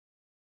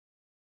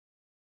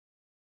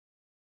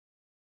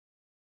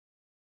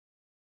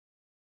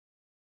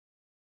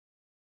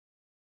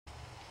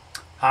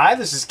Hi,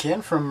 this is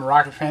Ken from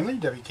Rocket Family,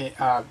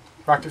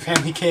 Rocket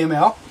Family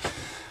KML.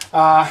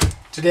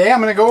 Today I'm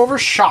going to go over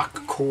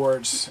shock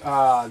cords.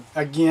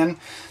 Again,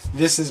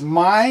 this is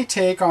my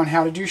take on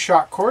how to do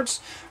shock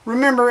cords.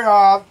 Remember,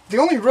 the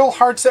only real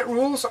hard set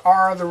rules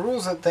are the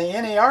rules that the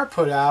NAR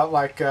put out,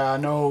 like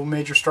no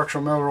major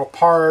structural mineral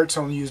parts,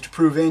 only used to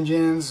prove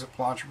engines,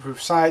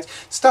 launcher-proof sites,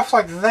 stuff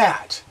like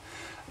that.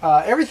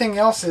 Everything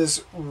else is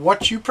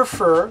what you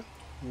prefer,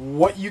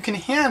 what you can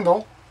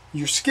handle,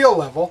 your skill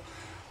level,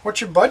 what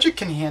your budget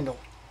can handle.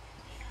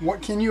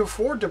 What can you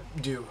afford to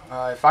do?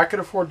 If I could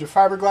afford to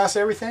fiberglass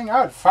everything,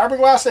 I would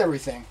fiberglass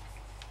everything.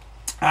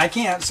 I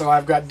can't, so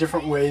I've got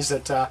different ways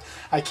that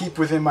I keep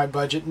within my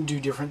budget and do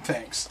different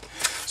things.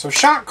 So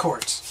shock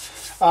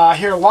cords.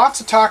 Hear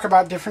lots of talk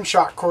about different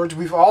shock cords.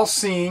 We've all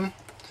seen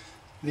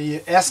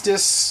the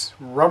F.I.T.S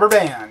rubber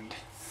band.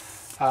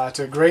 It's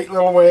a great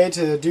little way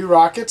to do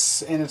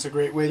rockets, and it's a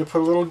great way to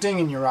put a little ding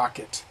in your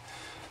rocket.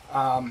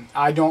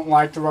 I don't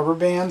like the rubber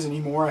bands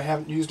anymore. I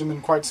haven't used them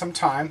in quite some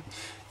time.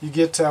 You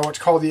get what's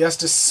called the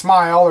F.I.T.S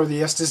smile or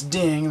the F.I.T.S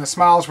ding. And the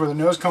smile is where the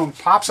nose cone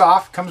pops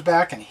off, comes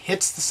back, and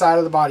hits the side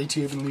of the body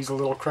tube and leaves a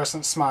little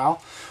crescent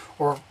smile.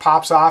 Or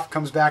pops off,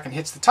 comes back, and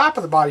hits the top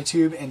of the body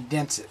tube and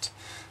dents it.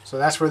 So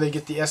that's where they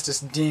get the F.I.T.S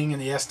ding and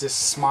the F.I.T.S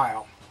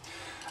smile.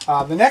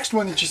 The next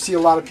one that you see a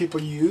lot of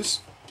people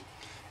use,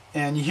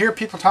 and you hear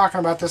people talking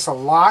about this a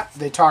lot,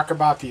 they talk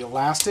about the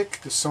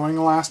elastic, the sewing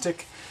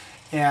elastic,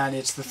 and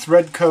it's the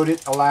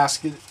thread-coated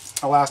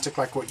elastic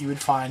like what you would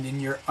find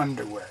in your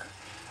underwear.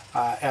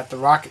 At the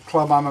Rocket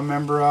Club I'm a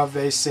member of,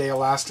 they say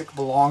elastic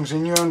belongs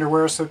in your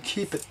underwear, so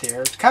keep it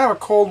there. It's kind of a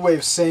cold way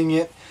of saying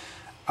it,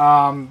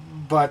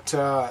 but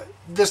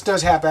this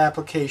does have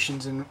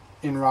applications in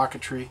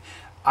rocketry.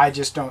 I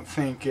just don't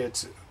think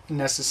it's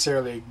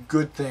necessarily a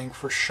good thing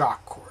for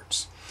shock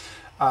cords.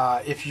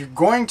 If you're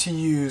going to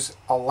use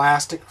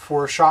elastic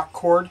for a shock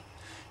cord,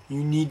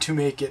 you need to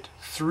make it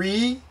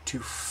 3 to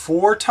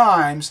 4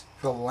 times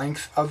the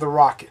length of the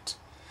rocket.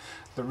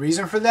 The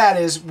reason for that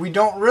is we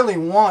don't really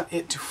want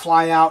it to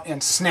fly out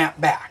and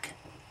snap back.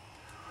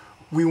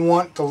 We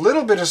want the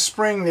little bit of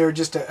spring there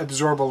just to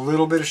absorb a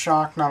little bit of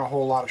shock, not a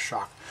whole lot of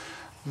shock.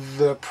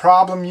 The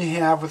problem you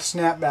have with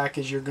snapback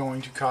is you're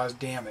going to cause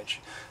damage.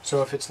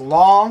 So if it's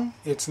long,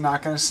 it's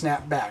not going to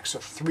snap back. So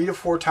 3 to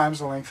 4 times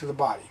the length of the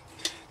body.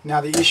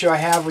 Now the issue I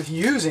have with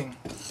using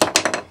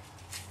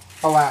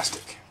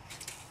elastic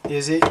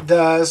is it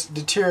does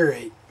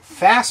deteriorate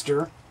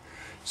faster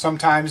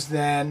sometimes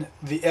than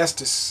the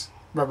F.I.T.S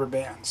rubber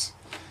bands.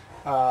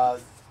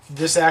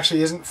 This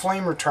actually isn't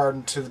flame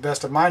retardant to the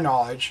best of my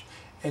knowledge,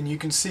 and you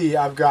can see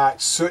I've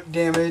got soot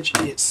damage,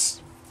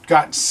 it's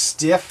gotten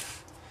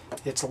stiff,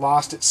 it's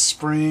lost its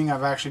spring.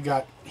 I've actually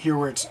got here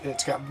where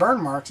it's got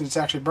burn marks, and it's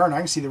actually burned. I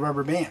can see the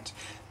rubber bands.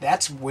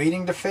 That's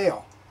waiting to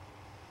fail.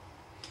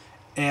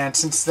 And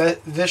since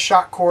this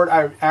shock cord,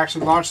 I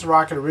actually launched the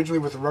rocket originally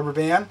with a rubber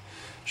band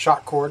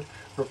shock cord,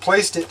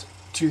 replaced it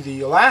to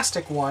the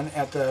elastic one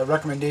at the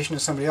recommendation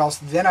of somebody else.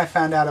 Then I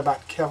found out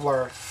about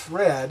Kevlar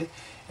thread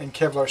and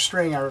Kevlar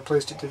string. I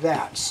replaced it to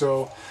that.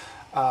 So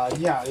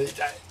yeah,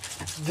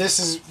 this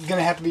is going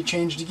to have to be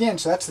changed again.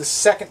 So that's the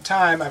second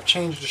time I've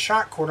changed a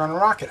shock cord on a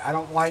rocket. I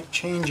don't like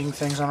changing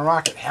things on a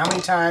rocket. How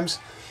many times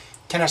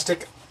can I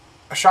stick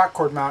a shock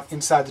cord mount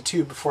inside the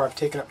tube before I've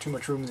taken up too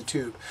much room in the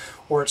tube,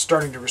 or it's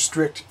starting to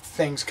restrict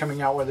things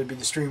coming out, whether it be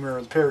the streamer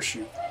or the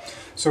parachute?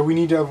 So we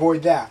need to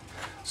avoid that.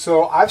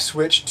 So I've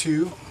switched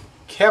to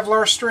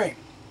Kevlar string.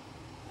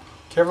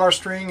 Kevlar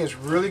string is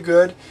really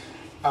good.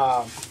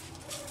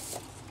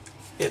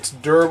 It's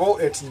durable.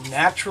 It's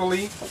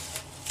naturally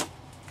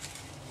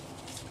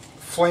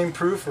flame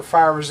proof or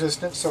fire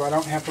resistant, so I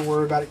don't have to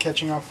worry about it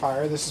catching on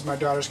fire. This is my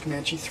daughter's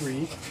Comanche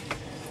 3.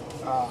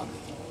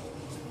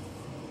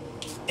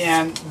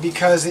 And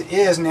because it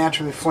is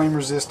naturally flame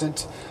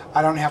resistant,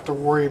 I don't have to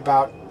worry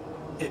about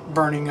it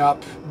burning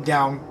up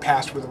down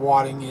past with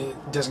wadding.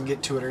 It doesn't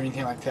get to it or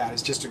anything like that.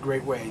 It's just a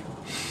great way.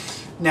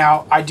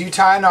 Now, I do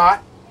tie a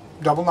knot,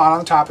 double knot on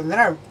the top, and then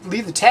I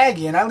leave the tag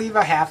in. I leave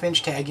a 1/2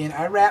 inch tag in.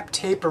 I wrap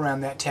tape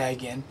around that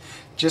tag in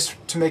just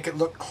to make it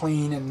look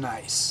clean and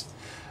nice.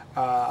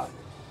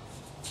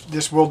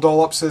 This will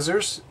dull up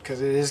scissors because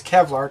it is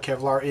Kevlar.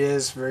 Kevlar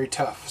is very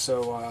tough,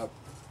 so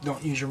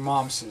don't use your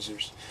mom's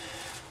scissors.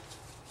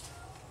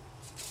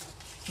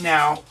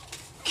 Now,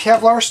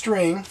 Kevlar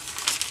string,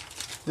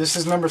 this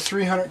is number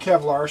 300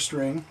 Kevlar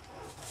string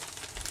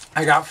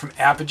I got from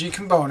Apogee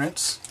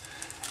Components.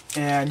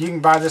 And you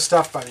can buy this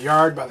stuff by the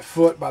yard, by the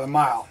foot, by the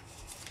mile.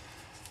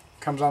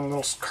 Comes on a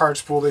little card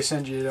spool they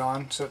send you it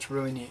on, so it's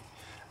really neat.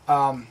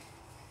 Kevlar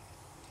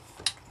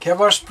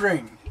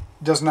spring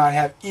does not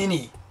have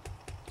any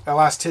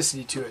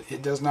elasticity to it.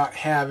 It does not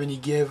have any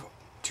give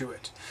to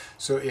it.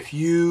 So if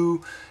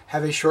you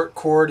have a short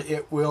cord,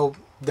 it will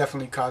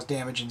definitely cause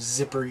damage and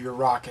zipper your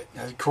rocket.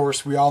 And of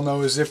course, we all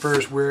know a zipper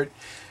is where it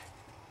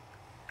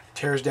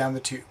tears down the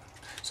tube.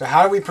 So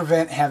how do we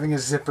prevent having a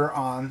zipper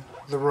on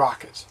the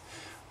rocket?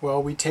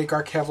 Well, we take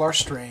our Kevlar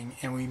string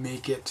and we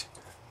make it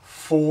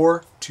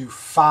 4 to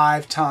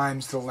 5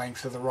 times the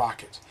length of the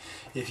rocket.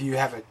 If you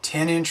have a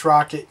 10-inch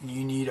rocket,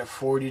 you need a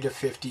 40 to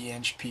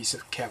 50-inch piece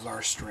of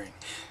Kevlar string.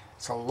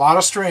 It's a lot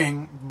of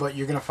string, but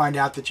you're going to find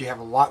out that you have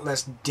a lot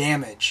less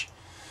damage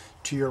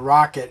to your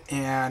rocket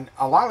and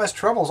a lot less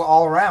troubles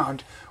all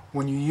around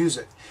when you use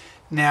it.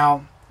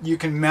 Now, you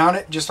can mount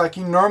it just like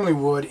you normally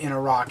would in a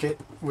rocket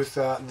with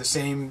the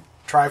same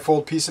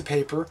trifold piece of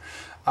paper.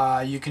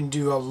 You can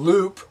do a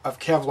loop of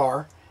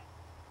Kevlar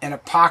and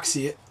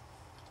epoxy it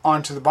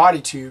onto the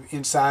body tube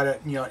inside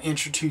an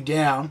inch or two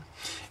down,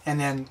 and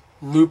then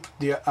loop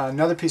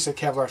another piece of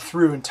Kevlar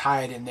through and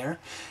tie it in there.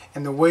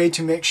 And the way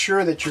to make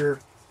sure that you're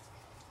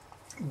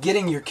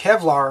getting your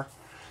Kevlar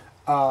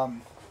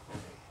and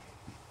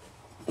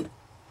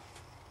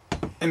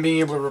being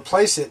able to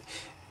replace it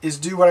is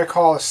do what I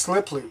call a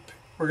slip loop.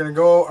 We're going to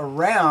go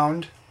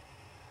around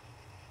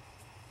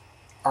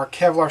our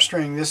Kevlar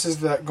string. This is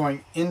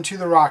going into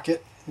the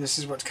rocket. This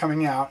is what's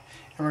coming out.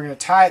 And we're going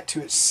to tie it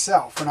to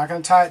itself. We're not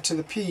going to tie it to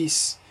the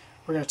piece.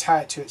 We're going to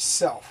tie it to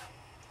itself,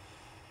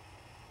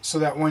 so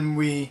that when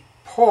we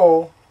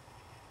pull,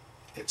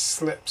 it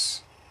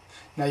slips.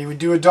 Now you would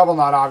do a double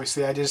knot,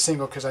 obviously. I did a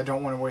single because I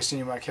don't want to waste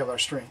any of my Kevlar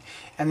string.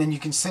 And then you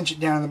can cinch it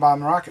down in the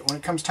bottom of the rocket. When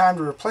it comes time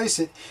to replace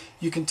it,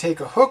 you can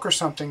take a hook or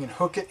something and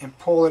hook it and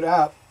pull it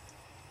up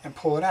and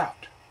pull it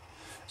out.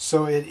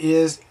 So it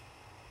is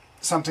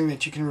something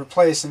that you can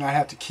replace and not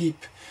have to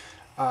keep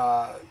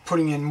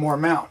putting in more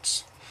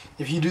mounts.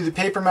 If you do the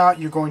paper mount,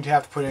 you're going to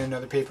have to put in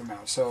another paper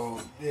mount.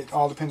 So it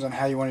all depends on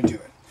how you want to do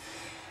it.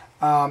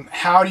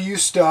 How do you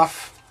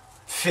stuff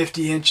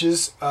 50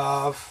 inches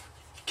of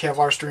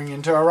Kevlar string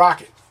into a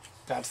rocket?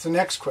 That's the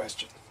next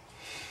question.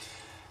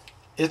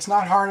 It's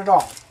not hard at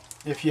all.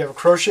 If you have a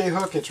crochet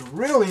hook, it's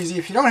real easy.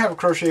 If you don't have a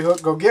crochet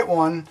hook, go get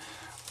one,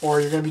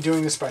 or you're going to be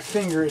doing this by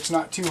finger. It's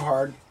not too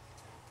hard.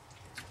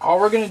 All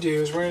we're going to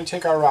do is we're going to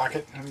take our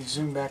rocket. Let me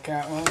zoom back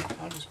out. Well,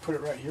 I'll just put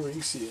it right here where you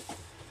can see it.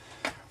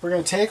 We're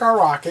going to take our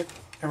rocket,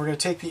 and we're going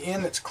to take the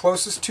end that's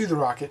closest to the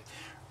rocket.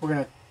 We're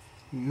going to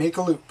make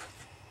a loop.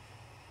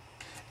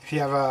 If you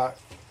have a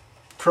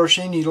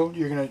crochet needle,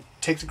 you're going to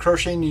take the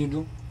crochet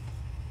needle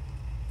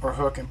or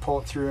hook and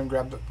pull it through and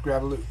grab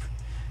a loop.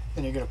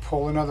 Then you're going to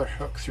pull another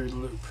hook through the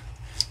loop.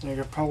 Then you're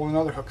going to pull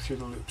another hook through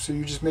the loop. So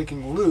you're just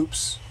making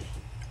loops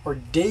or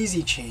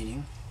daisy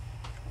chaining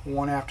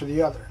one after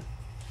the other.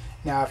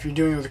 Now if you're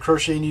doing it with a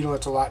crochet needle,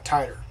 it's a lot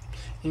tighter.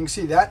 You can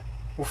see that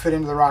will fit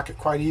into the rocket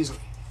quite easily.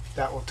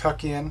 That will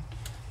tuck in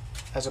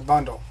as a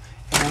bundle.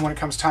 And then when it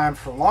comes time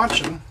for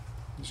launching,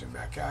 zoom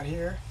back out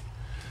here,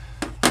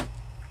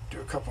 do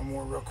a couple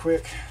more real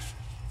quick.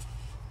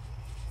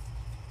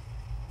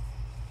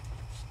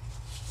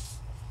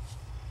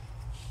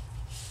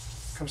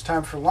 Comes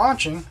time for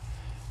launching,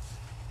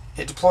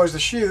 it deploys the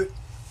chute,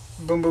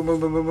 boom, boom, boom,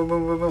 boom, boom, boom,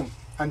 boom, boom, boom,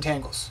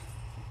 untangles.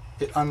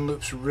 It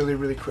unloops really,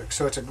 really quick.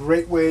 So it's a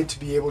great way to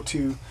be able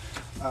to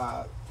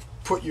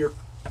put your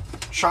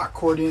shock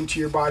cord into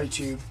your body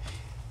tube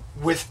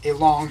with a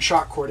long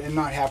shock cord and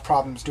not have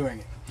problems doing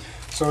it.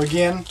 So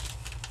again,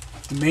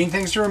 the main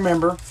things to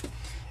remember: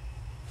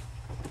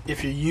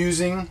 if you're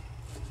using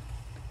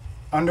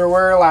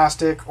underwear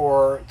elastic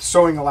or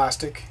sewing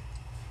elastic,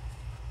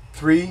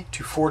 3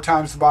 to 4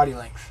 times the body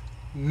length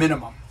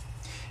minimum.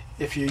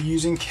 If you're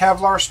using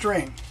Kevlar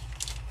string,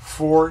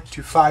 4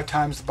 to 5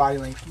 times the body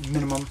length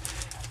minimum.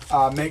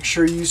 Make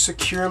sure you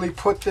securely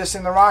put this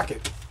in the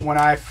rocket. When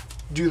I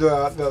do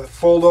the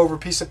fold over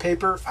piece of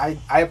paper, I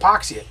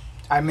epoxy it.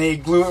 I may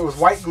glue it with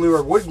white glue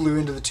or wood glue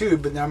into the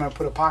tube, but then I'm going to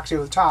put epoxy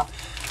over the top.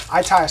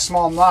 I tie a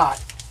small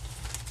knot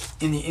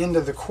in the end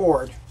of the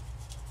cord,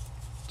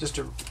 just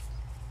a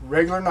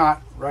regular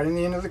knot right in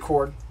the end of the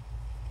cord.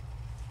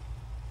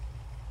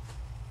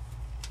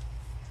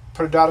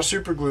 Put a dot of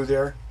super glue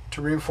there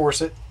to reinforce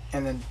it,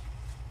 and then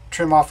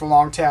trim off the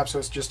long tab so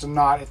it's just a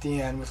knot at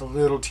the end with a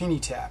little teeny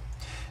tab.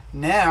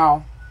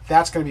 Now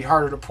that's going to be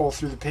harder to pull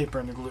through the paper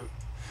and the glue.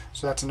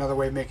 So that's another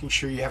way of making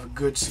sure you have a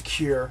good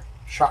secure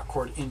shock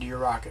cord into your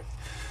rocket.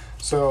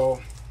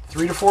 So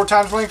 3 to 4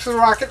 times length of the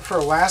rocket for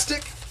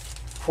elastic,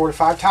 4 to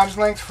 5 times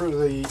length for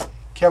the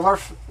Kevlar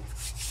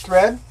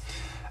thread.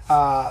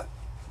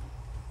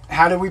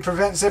 How do we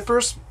prevent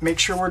zippers? Make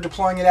sure we're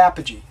deploying at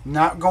apogee,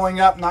 not going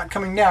up, not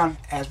coming down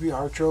as we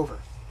arch over.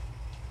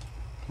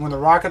 When the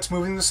rocket's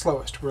moving the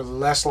slowest, we're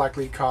less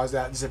likely to cause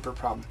that zipper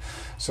problem.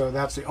 So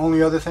that's the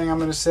only other thing I'm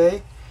going to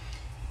say.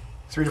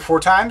 3 to 4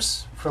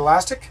 times for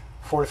elastic,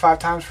 4 to 5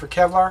 times for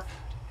Kevlar.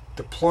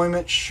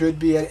 Deployment should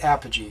be at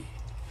apogee.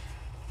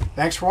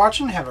 Thanks for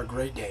watching. Have a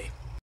great day.